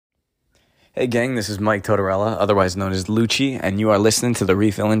Hey gang, this is Mike Totorella, otherwise known as Lucci, and you are listening to the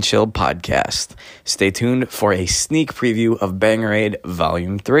Refill and Chill podcast. Stay tuned for a sneak preview of Bangerade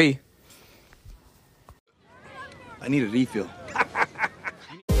Volume 3. I need a refill.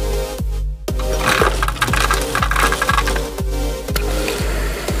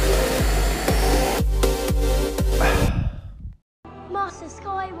 Master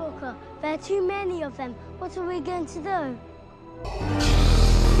Skywalker, there are too many of them. What are we going to do?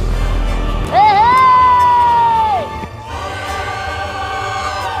 Hey!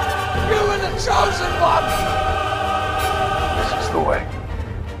 You were the chosen one! This is the way.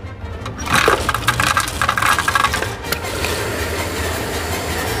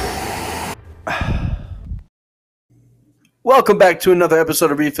 Welcome back to another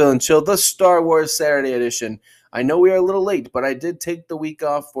episode of Refill and Chill, the Star Wars Saturday edition. I know we are a little late, but I did take the week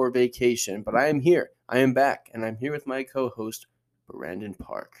off for vacation. But I am here. I am back, and I'm here with my co-host, Brandon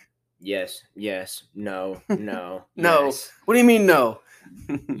Park. Yes, no. No. Yes, What do you mean, no?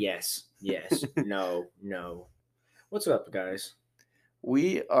 yes, no. What's up, guys?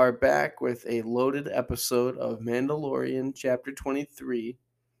 We are back with a loaded episode of Mandalorian Chapter 23,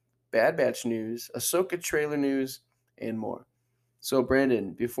 Bad Batch news, Ahsoka trailer news, and more. So,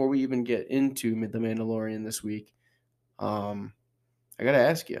 Brandon, before we even get into The Mandalorian this week, I got to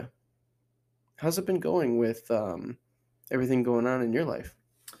ask you, how's it been going with everything going on in your life?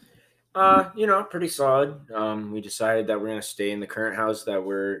 Pretty solid. We decided that we're gonna stay in the current house that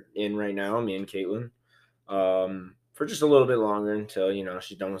we're in right now, me and Caitlin, for just a little bit longer until,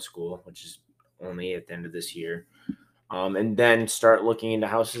 she's done with school, which is only at the end of this year. And then start looking into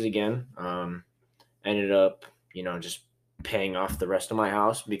houses again. Ended up, just paying off the rest of my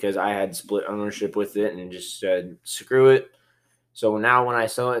house because I had split ownership with it and just said, screw it. So now when I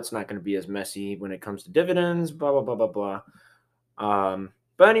sell it, it's not going to be as messy when it comes to dividends, blah, blah, blah, blah, blah.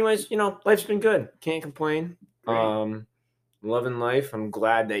 But anyways, life's been good. Can't complain. Great. Loving life. I'm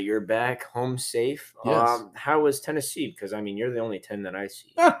glad that you're back home safe. Yes. How was Tennessee? Because, you're the only 10 that I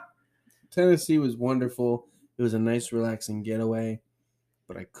see. Tennessee was wonderful. It was a nice, relaxing getaway,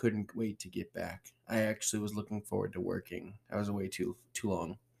 but I couldn't wait to get back. I actually was looking forward to working. I was away too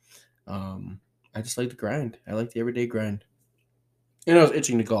long. I just like the grind. I like the everyday grind. And I was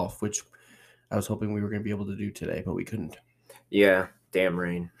itching to golf, which I was hoping we were going to be able to do today, but we couldn't. Yeah, damn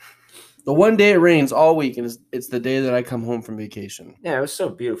rain. The one day it rains all week, and it's the day that I come home from vacation. Yeah, it was so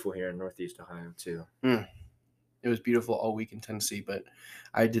beautiful here in Northeast Ohio, too. It was beautiful all week in Tennessee, but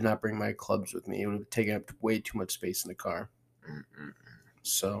I did not bring my clubs with me. It would have taken up way too much space in the car.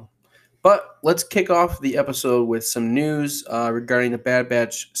 So, but let's kick off the episode with some news regarding the Bad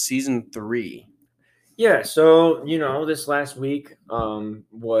Batch Season 3. Yeah, so, this last week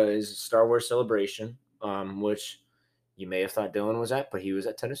was Star Wars Celebration, which you may have thought Dylan was at, but he was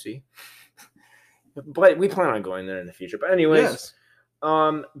at Tennessee. But we plan on going there in the future. But anyways,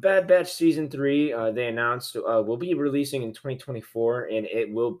 Yes. Bad Batch Season 3, they announced will be releasing in 2024, and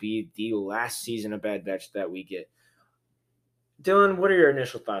it will be the last season of Bad Batch that we get. Dylan, what are your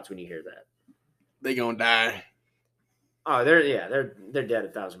initial thoughts when you hear that? They gonna die. Oh, they're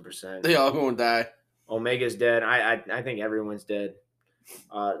dead 1,000%. They all gonna die. Omega's dead. I think everyone's dead.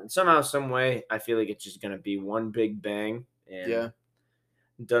 Somehow, some way, I feel like it's just gonna be one big bang and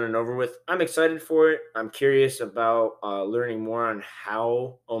done and over with. I'm excited for it. I'm curious about learning more on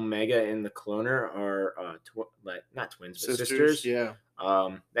how Omega and the cloner are not twins, but sisters. Yeah.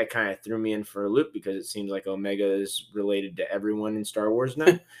 That kind of threw me in for a loop because it seems like Omega is related to everyone in Star Wars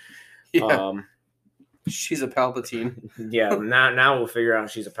now. Yeah. She's a Palpatine. Yeah. Now we'll figure out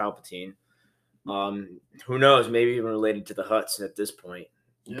she's a Palpatine. Who knows? Maybe even related to the Hutts at this point.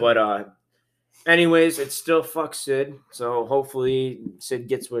 Yeah. But anyways, it's still fuck Sid. So hopefully Sid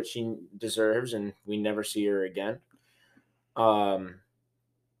gets what she deserves and we never see her again. But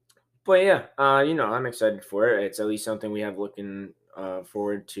yeah, I'm excited for it. It's at least something we have looking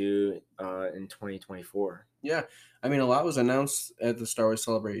forward to in 2024. Yeah. I mean, a lot was announced at the Star Wars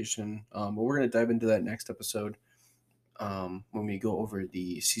Celebration, but we're going to dive into that next episode when we go over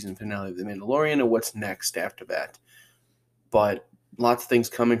the season finale of The Mandalorian and what's next after that. But lots of things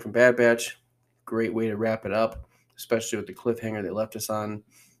coming from Bad Batch. Great way to wrap it up, especially with the cliffhanger they left us on.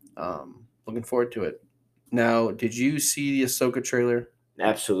 Looking forward to it. Now, did you see the Ahsoka trailer?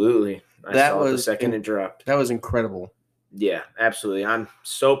 Absolutely. I saw it the second it dropped. That was incredible. Yeah, absolutely. I'm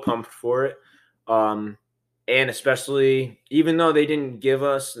so pumped for it. And especially, even though they didn't give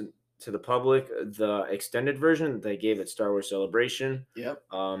us to the public the extended version, they gave it Star Wars Celebration. Yep.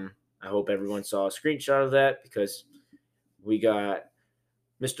 I hope everyone saw a screenshot of that because we got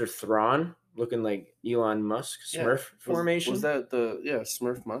Mr. Thrawn looking like Elon Musk Smurf formation. Was that the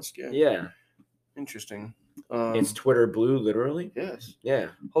Smurf Musk? Yeah. Yeah. Interesting. It's Twitter blue, literally. Yes. Yeah.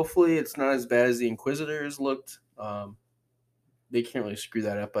 Hopefully, it's not as bad as the Inquisitors looked. They can't really screw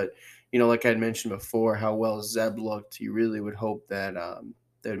that up, but like I had mentioned before, how well Zeb looked, you really would hope that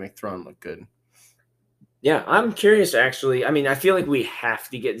they would make Thrawn look good. Yeah, I'm curious, actually. I mean, I feel like we have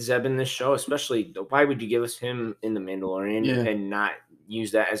to get Zeb in this show, especially why would you give us him in The Mandalorian and not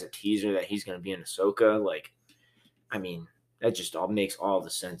use that as a teaser that he's going to be in Ahsoka? Like, I mean, that just all makes all the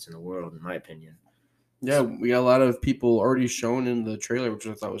sense in the world, in my opinion. Yeah, we got a lot of people already shown in the trailer, which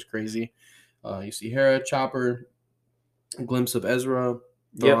I thought was crazy. You see Hera, Chopper, a glimpse of Ezra,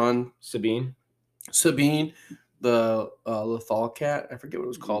 Thrawn, Sabine, the Lethal Cat. I forget what it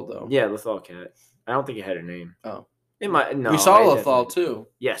was called though. Yeah, Lethal Cat. I don't think it had a name. Oh, it might. No, we saw Lethal too.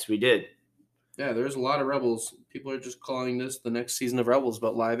 Yes, we did. Yeah, there's a lot of Rebels. People are just calling this the next season of Rebels,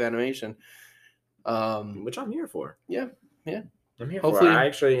 but live animation. Which I'm here for. Yeah. I'm here for it. I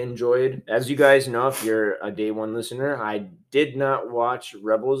actually enjoyed, as you guys know, if you're a day one listener, I did not watch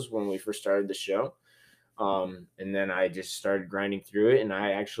Rebels when we first started the show. And then I just started grinding through it, and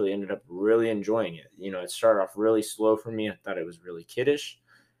I actually ended up really enjoying it. It started off really slow for me. I thought it was really kiddish,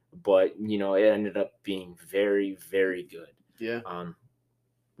 but, it ended up being very, very good. Yeah.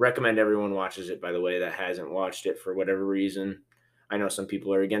 Recommend everyone watches it, by the way, that hasn't watched it for whatever reason. I know some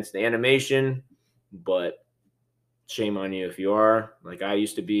people are against the animation, but shame on you if you are, like I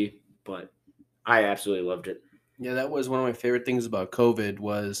used to be, but I absolutely loved it. Yeah, that was one of my favorite things about COVID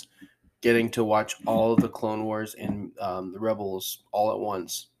was getting to watch all of the Clone Wars and the Rebels all at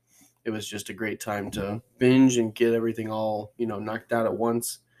once. It was just a great time to binge and get everything all, knocked out at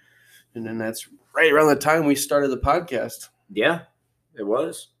once. And then that's right around the time we started the podcast. Yeah, it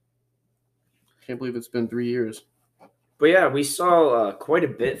was. Can't believe it's been 3 years. But yeah, we saw quite a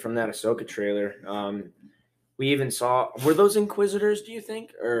bit from that Ahsoka trailer. We even saw, were those Inquisitors, do you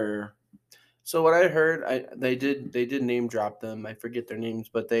think? Or so what I heard, they did name drop them. I forget their names,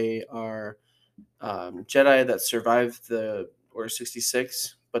 but they are Jedi that survived the Order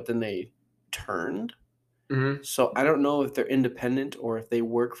 66, but then they turned. Mm-hmm. So I don't know if they're independent or if they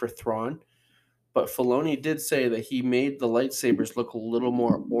work for Thrawn. But Filoni did say that he made the lightsabers look a little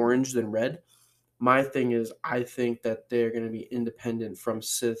more orange than red. My thing is, I think that they're going to be independent from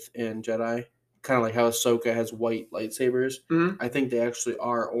Sith and Jedi. Kind of like how Ahsoka has white lightsabers. Mm-hmm. I think they actually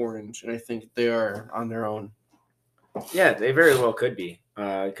are orange, and I think they are on their own. Yeah, they very well could be.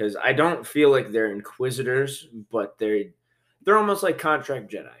 Because I don't feel like they're Inquisitors, but they're almost like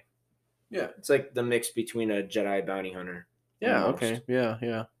contract Jedi. Yeah. It's like the mix between a Jedi bounty hunter. Yeah, almost. okay. Yeah.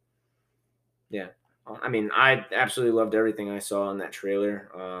 Yeah. I mean, I absolutely loved everything I saw in that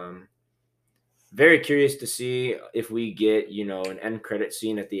trailer. Very curious to see if we get, an end credit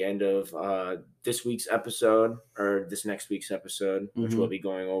scene at the end of this week's episode or this next week's episode, which we'll be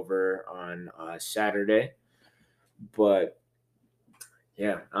going over on Saturday. But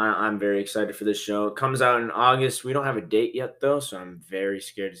yeah, I'm very excited for this show. It comes out in August. We don't have a date yet, though, so I'm very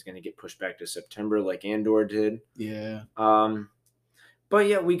scared it's going to get pushed back to September like Andor did. Yeah. But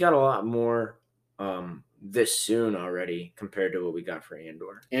yeah, we got a lot more this soon already compared to what we got for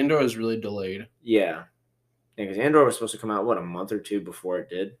Andor. Andor is really delayed. Yeah, because Andor was supposed to come out a month or two before it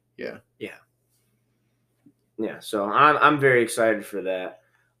did. Yeah. So I'm very excited for that.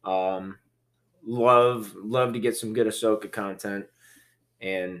 Love to get some good Ahsoka content,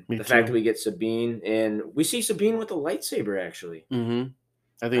 and Me the too. fact that we get Sabine and we see Sabine with a lightsaber actually. Mm-hmm.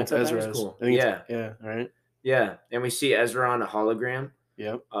 I think it's Ezra's. Cool. Yeah. All right. Yeah, and we see Ezra on a hologram.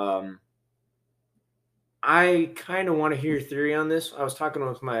 Yep. I kind of want to hear your theory on this. I was talking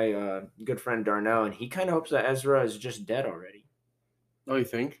with my good friend Darnell, and he kind of hopes that Ezra is just dead already. Oh, you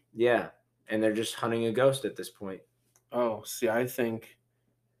think? Yeah, and they're just hunting a ghost at this point. Oh, see, I think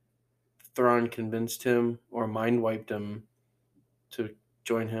Thrawn convinced him or mind wiped him to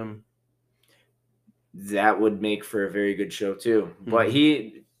join him. That would make for a very good show too. Mm-hmm. But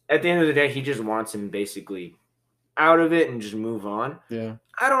he, at the end of the day, he just wants him basically out of it and just move on. Yeah.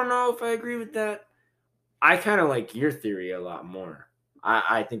 I don't know if I agree with that. I kind of like your theory a lot more.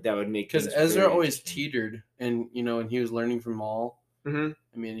 I think that would make because Ezra always teetered, and and he was learning from Maul. Mm-hmm.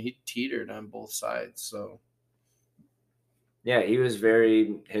 I mean, he teetered on both sides, so yeah, he was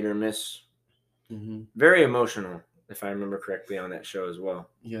very hit or miss, very emotional, if I remember correctly, on that show as well.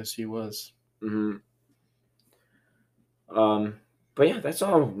 Yes, he was. Mm-hmm. But yeah, that's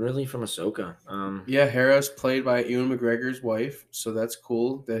all really from Ahsoka. Yeah, Hera's played by Ewan McGregor's wife, so that's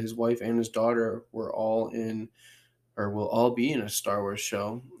cool that his wife and his daughter were all in, or will all be in a Star Wars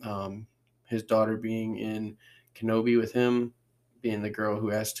show. His daughter being in Kenobi with him, being the girl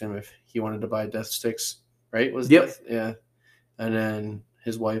who asked him if he wanted to buy death sticks, right? Yep. Yeah. And then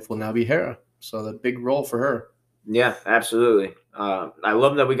his wife will now be Hera. So the big role for her. Yeah, absolutely. I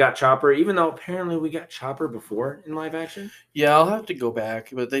love that we got Chopper, even though apparently we got Chopper before in live action. Yeah, I'll have to go back,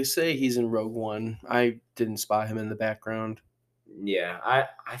 but they say he's in Rogue One. I didn't spot him in the background. Yeah, I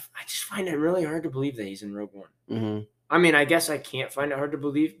just find it really hard to believe that he's in Rogue One. Mm-hmm. I mean, I guess I can't find it hard to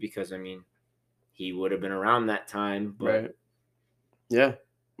believe because, I mean, he would have been around that time. But Right. Yeah.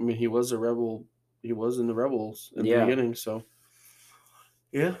 I mean, he was a rebel. He was in the Rebels in the beginning, so.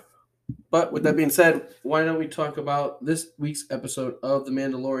 Yeah. But with that being said, why don't we talk about this week's episode of The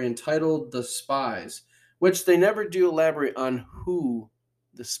Mandalorian titled The Spies, which they never do elaborate on who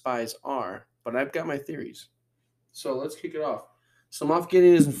the spies are, but I've got my theories. So let's kick it off. So Moff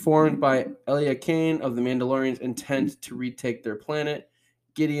Gideon is informed by Elia Kane of the Mandalorians' intent to retake their planet.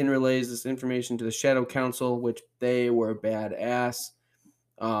 Gideon relays this information to the Shadow Council, which they were badass.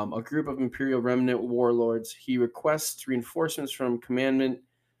 A group of Imperial remnant warlords. He requests reinforcements from Commandant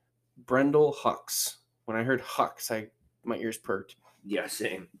Brendel Hux. When I heard Hux, my ears perked. Yeah,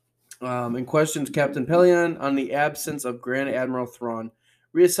 same. And questions Captain Pelion on the absence of Grand Admiral Thrawn.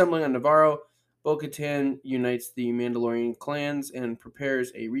 Reassembling on Navarro, Bo-Katan unites the Mandalorian clans and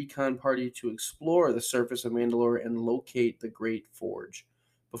prepares a recon party to explore the surface of Mandalore and locate the Great Forge.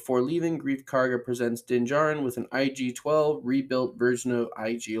 Before leaving, Grief Karga presents Din Djarin with an IG-12 rebuilt version of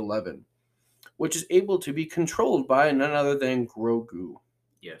IG-11, which is able to be controlled by none other than Grogu.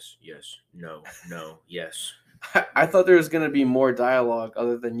 Yes, no, yes. I thought there was going to be more dialogue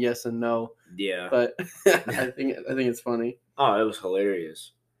other than yes and no. Yeah. But I think it's funny. Oh, it was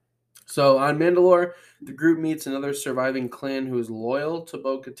hilarious. So on Mandalore, the group meets another surviving clan who is loyal to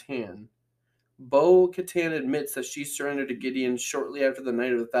Bo-Katan. Bo-Katan admits that she surrendered to Gideon shortly after the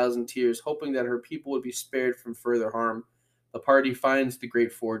Night of the Thousand Tears, hoping that her people would be spared from further harm. The party finds the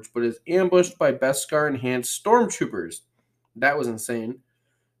Great Forge, but is ambushed by Beskar-enhanced stormtroopers. That was insane.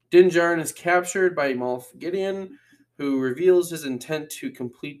 Din Djarin is captured by Moff Gideon, who reveals his intent to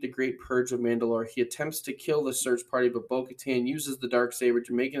complete the Great Purge of Mandalore. He attempts to kill the search party, but Bo-Katan uses the Darksaber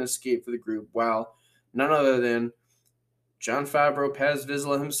to make an escape for the group, while none other than Jon Favreau, Paz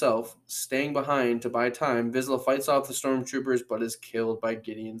Vizsla himself, staying behind to buy time. Vizsla fights off the stormtroopers, but is killed by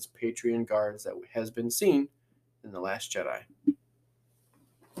Gideon's Patreon guards that has been seen in The Last Jedi.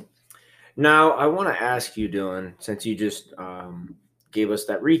 Now, I want to ask you, Dylan, since you just gave us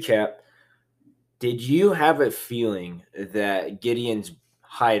that recap, did you have a feeling that Gideon's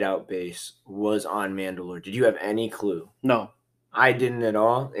hideout base was on Mandalore? Did you have any clue? No. I didn't at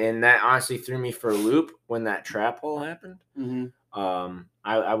all, and that honestly threw me for a loop when that trap hole happened. Mm-hmm.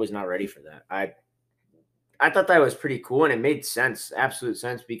 I was not ready for that. I thought that was pretty cool, and it made sense, absolute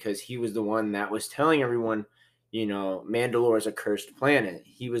sense, because he was the one that was telling everyone, you know, Mandalore is a cursed planet.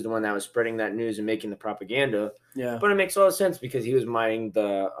 He was the one that was spreading that news and making the propaganda. Yeah. But it makes a lot of sense because he was mining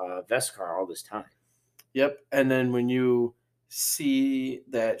the Beskar all this time. Yep. And then when you see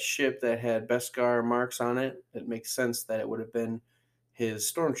that ship that had Beskar marks on it, it makes sense that it would have been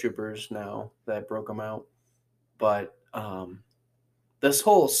his stormtroopers now that broke him out. But this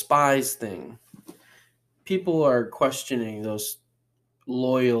whole spies thing, people are questioning those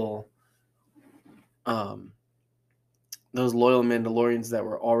loyal Mandalorians that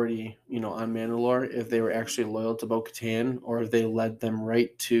were already, on Mandalore, if they were actually loyal to Bo-Katan or if they led them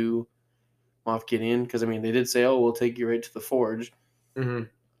right to Moff Gideon. Because, they did say, oh, we'll take you right to the Forge. Mm-hmm.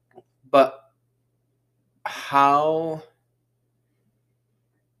 But how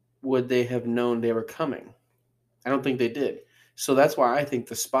would they have known they were coming? I don't think they did. So that's why I think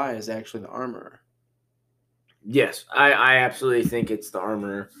the spy is actually the armorer. Yes, I absolutely think it's the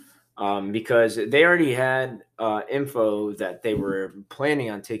armorer. Because they already had info that they were planning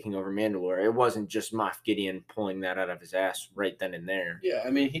on taking over Mandalore. It wasn't just Moff Gideon pulling that out of his ass right then and there. Yeah,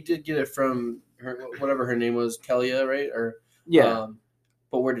 he did get it from her, whatever her name was, Kelia, right? Or yeah.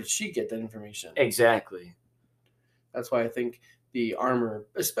 But where did she get that information? Exactly. That's why I think the armor,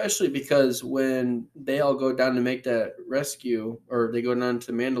 especially because when they all go down to make that rescue, or they go down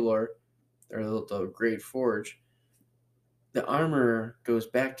to Mandalore, or the Great Forge, the armor goes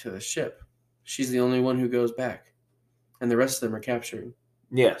back to the ship. She's the only one who goes back. And the rest of them are captured.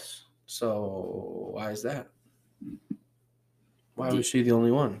 Yes. So why is that? Why was she the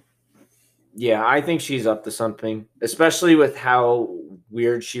only one? Yeah, I think she's up to something, especially with how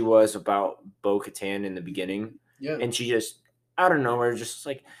weird she was about Bo-Katan in the beginning. Yeah. And she just, out of nowhere, just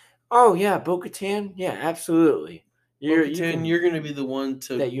like, oh, yeah, Bo-Katan? Yeah, absolutely. Bo-Katan, you're going to be the one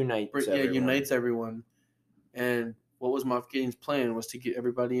that unites everyone. Unites everyone. And what was Moff Gideon's plan was to get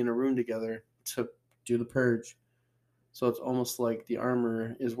everybody in a room together to do the purge. So it's almost like the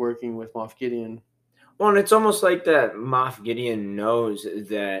armor is working with Moff Gideon. Well, and it's almost like that Moff Gideon knows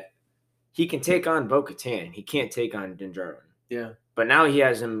that he can take on Bo-Katan. He can't take on Din Djarin. Yeah. But now he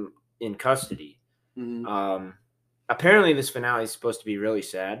has him in custody. Mm-hmm. Apparently, this finale is supposed to be really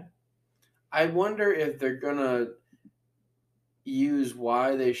sad. I wonder if they're gonna use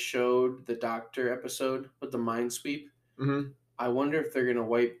why they showed the Doctor episode with the mind sweep. Mm-hmm. I wonder if they're gonna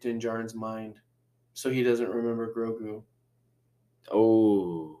wipe Din Djarin's mind so he doesn't remember Grogu.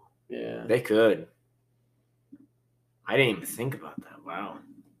 Oh, Yeah. they could. I didn't even think about that. Wow.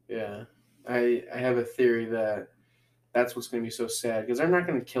 Yeah. I have a theory that that's what's going to be so sad because they're not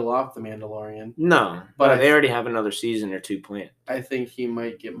going to kill off the Mandalorian. No, But but they already have another season or two planned. I think he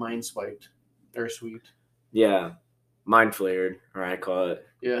might get mind swiped or sweeped. Yeah, mind flared, or I call it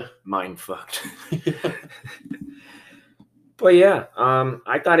Yeah. mind fucked. But yeah,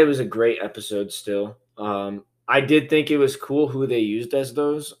 I thought it was a great episode. Still, I did think it was cool who they used as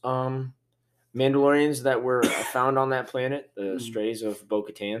those Mandalorians that were found on that planet, the strays of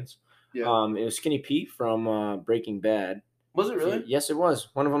Bo-Katan's. Yeah. It was Skinny Pete from Breaking Bad. Was it really? Yes, it was.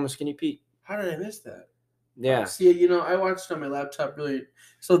 One of them was Skinny Pete. How did I miss that? Yeah. See, I watched on my laptop really.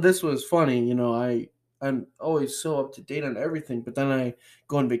 So this was funny. I'm always so up to date on everything, but then I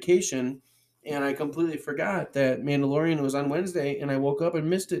go on vacation and I completely forgot that Mandalorian was on Wednesday, and I woke up and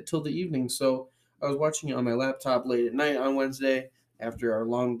missed it till the evening. So I was watching it on my laptop late at night on Wednesday after our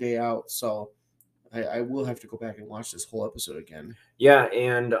long day out. So I will have to go back and watch this whole episode again. Yeah,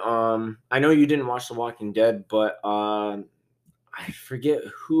 and I know you didn't watch The Walking Dead, but I forget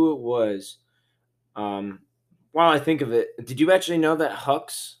who it was. While I think of it, did you actually know that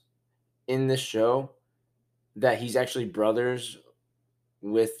Hux in this show, that he's actually brothers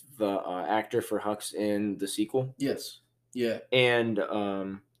with the actor for Hux in the sequel? Yes. Yeah. And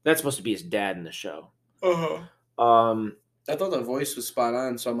that's supposed to be his dad in the show. Uh-huh. I thought the voice was spot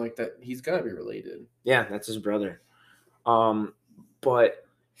on, so I'm like, that he's got to be related. Yeah, that's his brother. But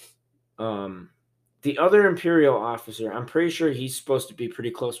the other Imperial officer, I'm pretty sure he's supposed to be pretty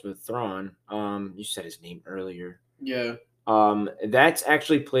close with Thrawn. You said his name earlier. Yeah. That's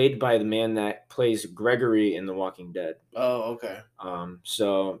actually played by the man that plays Gregory in The Walking Dead. Oh, okay.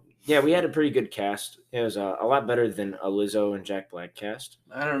 So yeah, we had a pretty good cast. It was a lot better than a Lizzo and Jack Black cast.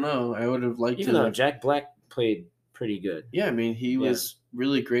 I don't know. I would have liked Even though Jack Black played pretty good. Yeah, I mean, he was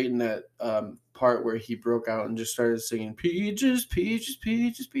really great in that part where he broke out and just started singing peaches, peaches,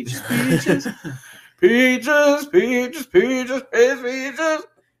 peaches, peaches, peaches, peaches, peaches, peaches, peaches.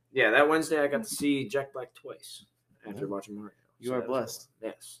 Yeah, that Wednesday I got to see Jack Black twice after watching Mario. You are blessed.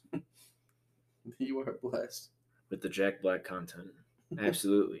 Yes. You are blessed. With the Jack Black content.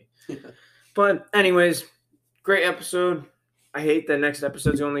 Absolutely. Yeah. But anyways, great episode. I hate that next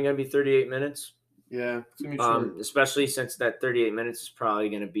episode's only going to be 38 minutes. Yeah, it's gonna be short. Especially since that 38 minutes is probably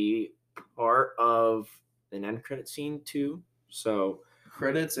going to be part of an end credit scene too. So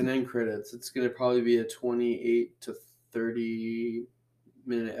credits and end credits. It's going to probably be a 28 to 30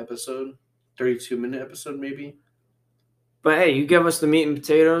 minute episode, 32-minute episode maybe. But hey, you give us the meat and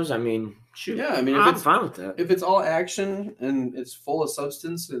potatoes. I mean, shoot. Yeah, I mean, I'm fine with that. If it's all action and it's full of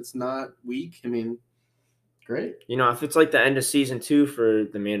substance, it's not weak. I mean, great. If it's like the end of season 2 for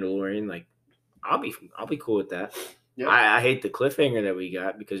The Mandalorian, like I'll be cool with that. Yeah. I hate the cliffhanger that we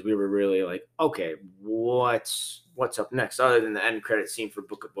got because we were really like, okay, what's up next other than the end credit scene for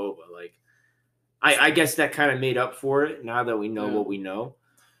Book of Boba? Like, I guess that kind of made up for it now that we know what we know.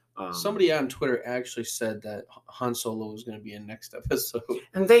 Somebody on Twitter actually said that Han Solo was going to be in next episode,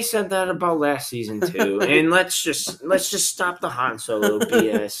 and they said that about last season too. And let's just stop the Han Solo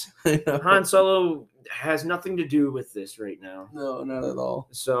BS. Han Solo has nothing to do with this right now. No, not at all.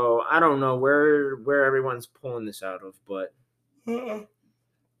 So I don't know where everyone's pulling this out of, but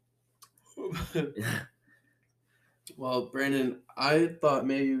well, Brandon, I thought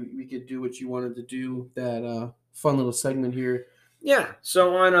maybe we could do what you wanted to do, that fun little segment here. Yeah,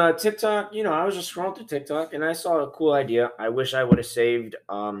 so on TikTok, I was just scrolling through TikTok and I saw a cool idea. I wish I would have saved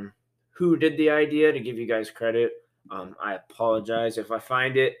who did the idea to give you guys credit. I apologize if I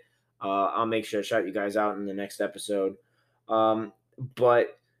find it. I'll make sure to shout you guys out in the next episode.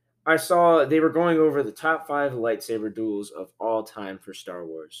 But I saw they were going over the top 5 lightsaber duels of all time for Star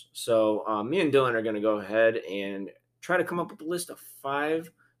Wars. So me and Dylan are going to go ahead and try to come up with a list of 5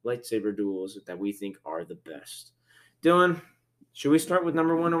 lightsaber duels that we think are the best. Dylan, should we start with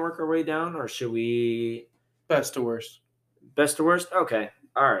number 1 and work our way down, or should we... Best to worst. Best to worst? Okay.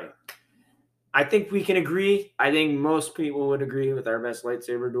 All right. I think we can agree. I think most people would agree with our best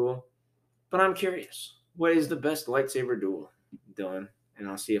lightsaber duel. But I'm curious. What is the best lightsaber duel, Dylan? And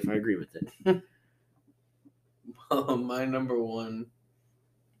I'll see if I agree with it. My number 1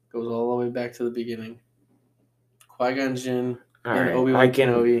 goes all the way back to the beginning. Qui-Gon Jinn All and right. Obi-Wan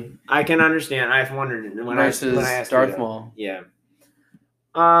Kenobi I can understand. I've wondered when I versus asked Darth you that. Maul. Yeah.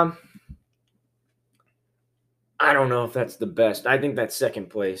 I don't know if that's the best. I think that's second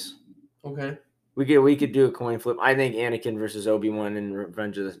place. Okay. We could do a coin flip. I think Anakin versus Obi-Wan in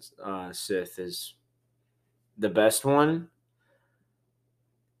Revenge of the Sith is the best one.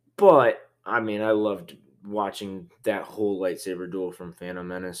 But I mean, I loved watching that whole lightsaber duel from Phantom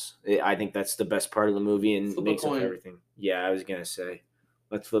Menace. I think that's the best part of the movie and Flip a makes up coin. everything. Yeah, I was gonna say,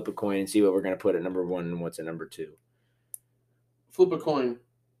 let's flip a coin and see what we're gonna put at number 1 and what's at number 2. Flip a coin.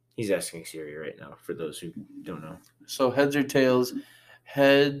 He's asking Siri right now. For those who don't know, So heads or tails?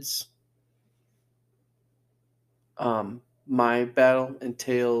 Heads. My battle, and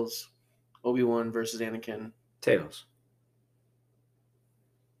tails. Obi-Wan versus Anakin. tails.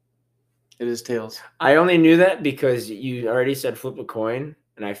 It is tails. I only knew that because you already said flip a coin,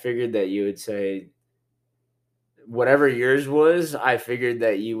 and I figured that you would say whatever yours was. I figured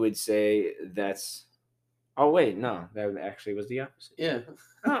that you would say that's. Oh wait, no, that actually was the opposite. Yeah.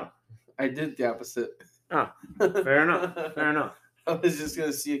 Oh, I did the opposite. oh, fair enough. Fair enough. I was just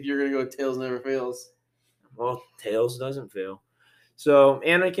gonna see if you're gonna go tails never fails. Well, tails doesn't fail. So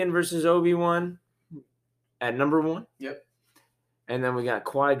Anakin versus Obi-Wan at number 1. Yep. And then we got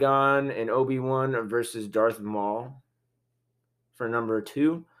Qui-Gon and Obi-Wan versus Darth Maul for number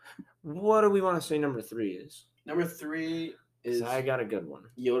 2. What do we want to say number 3 is? Number 3 is I got a good one.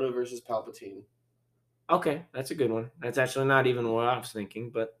 Yoda versus Palpatine. Okay, that's a good one. That's actually not even what I was thinking,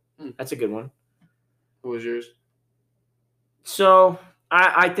 but that's a good one. What was yours? So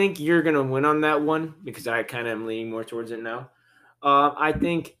I think you're going to win on that one because I kind of am leaning more towards it now. I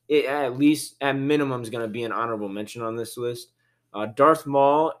think it at least, at minimum, is going to be an honorable mention on this list. Darth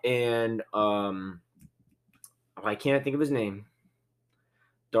Maul and I can't think of his name.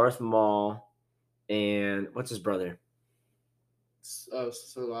 Darth Maul and what's his brother?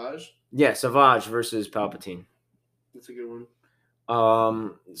 Savage. Yeah, Savage versus Palpatine. That's a good one.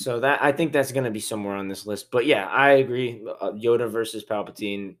 So that I think that's gonna be somewhere on this list. But yeah, I agree. Yoda versus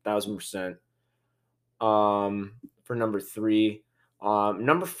Palpatine, 1000%. For number 3,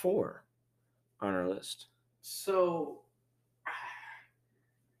 number 4 on our list. So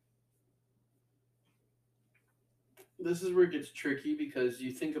this is where it gets tricky because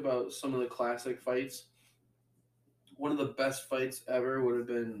you think about some of the classic fights. One of the best fights ever would have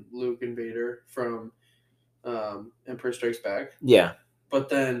been Luke and Vader from Empire Strikes Back. Yeah.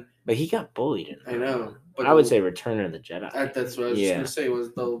 But he got bullied in it. I know. But I would say Return of the Jedi. That's what I was just going to say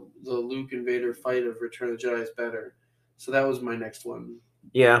was the Luke and Vader fight of Return of the Jedi is better. So that was my next one.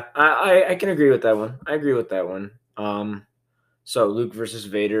 Yeah, I can agree with that one. I agree with that one. So Luke versus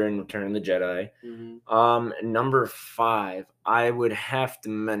Vader in Return of the Jedi. Mm-hmm. Number 5, I would have to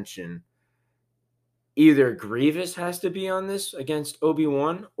mention either Grievous has to be on this against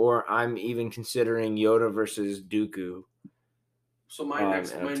Obi-Wan, or I'm even considering Yoda versus Dooku. So my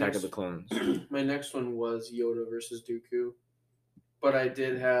next Attack of the Clones. My next one was Yoda versus Dooku, but I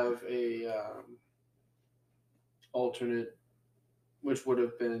did have a alternate, which would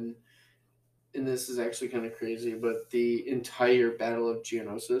have been, and this is actually kind of crazy, but the entire Battle of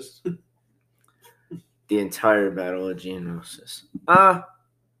Geonosis. The entire Battle of Geonosis.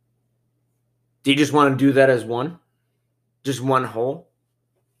 Do you just want to do that as one? Just one whole?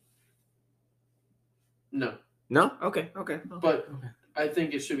 No. No? Okay. But I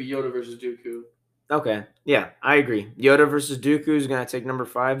think it should be Yoda versus Dooku. Okay. Yeah, I agree. Yoda versus Dooku is going to take number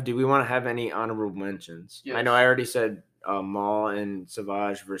 5. Do we want to have any honorable mentions? Yes. I know I already said Maul and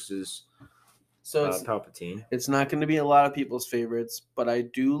Savage versus Palpatine. It's not going to be a lot of people's favorites, but I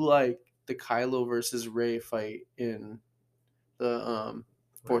do like the Kylo versus Rey fight in the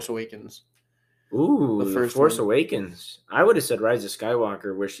Force Awakens. Ooh, the first Force one. Awakens. I would have said Rise of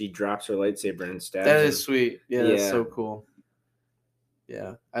Skywalker, where she drops her lightsaber and stabs That him. is sweet. Yeah, that's so cool.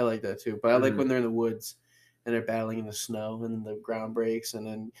 Yeah, I like that too. But I like when they're in the woods and they're battling in the snow and the ground breaks and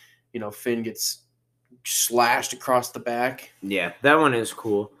then, Finn gets slashed across the back. Yeah, that one is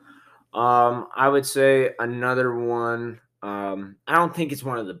cool. I would say another one. I don't think it's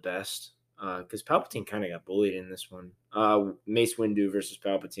one of the best because Palpatine kind of got bullied in this one. Mace Windu versus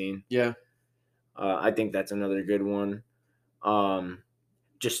Palpatine. Yeah. I think that's another good one.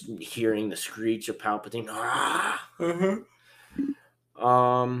 Just hearing the screech of Palpatine.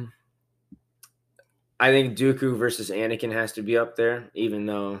 I think Dooku versus Anakin has to be up there, even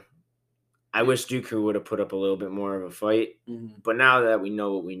though I wish Dooku would have put up a little bit more of a fight. Mm-hmm. But now that we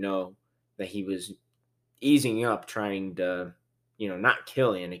know what we know, that he was easing up, trying to, not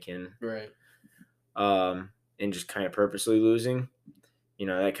kill Anakin. Right. And just kind of purposely losing.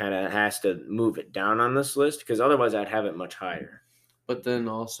 that kind of has to move it down on this list because otherwise I'd have it much higher. But then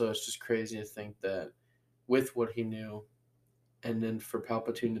also it's just crazy to think that with what he knew and then for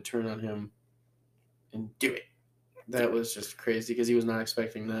Palpatine to turn on him and do it, that was just crazy because he was not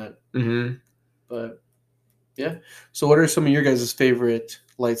expecting that. Mm-hmm. But, yeah. So what are some of your guys' favorite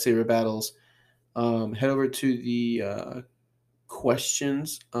lightsaber battles? Head over to the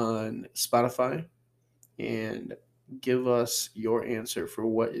questions on Spotify and give us your answer for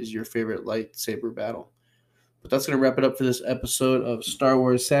what is your favorite lightsaber battle. But that's going to wrap it up for this episode of Star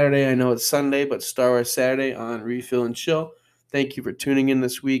Wars Saturday. I know it's Sunday, but Star Wars Saturday on Refill and Chill. Thank you for tuning in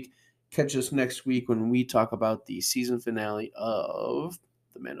this week. Catch us next week when we talk about the season finale of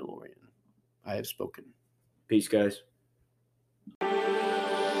The Mandalorian. I have spoken. Peace, guys.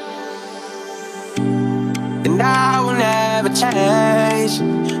 And I will never change.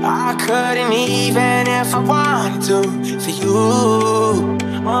 I couldn't even if I wanted to for you.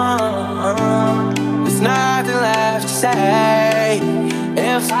 There's nothing left to say.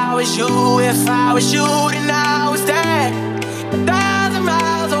 If I was you, then I was dead 1,000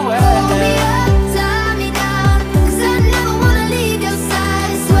 miles away. Hold me up, tie me down, 'cause I never wanna leave your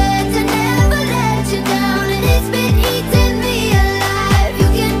side. Swear to never let you down, and it's been eating me alive. You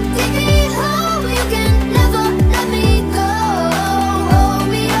can take me home, you can never let me go.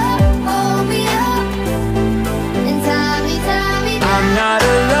 Hold me up, and tie me down. I'm not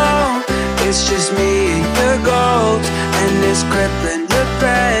alone, it's just me and your ghost. And this crippling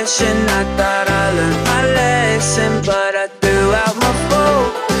depression, I thought I learned my lesson, but I threw out my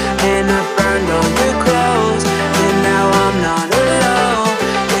phone and I burned all your clothes. And now I'm not alone,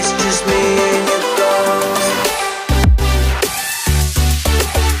 it's just me and your ghost.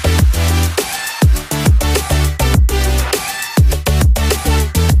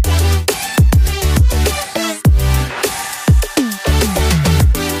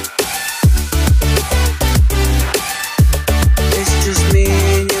 It's just me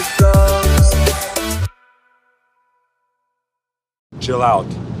and your ghost. Chill out,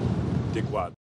 dickwad.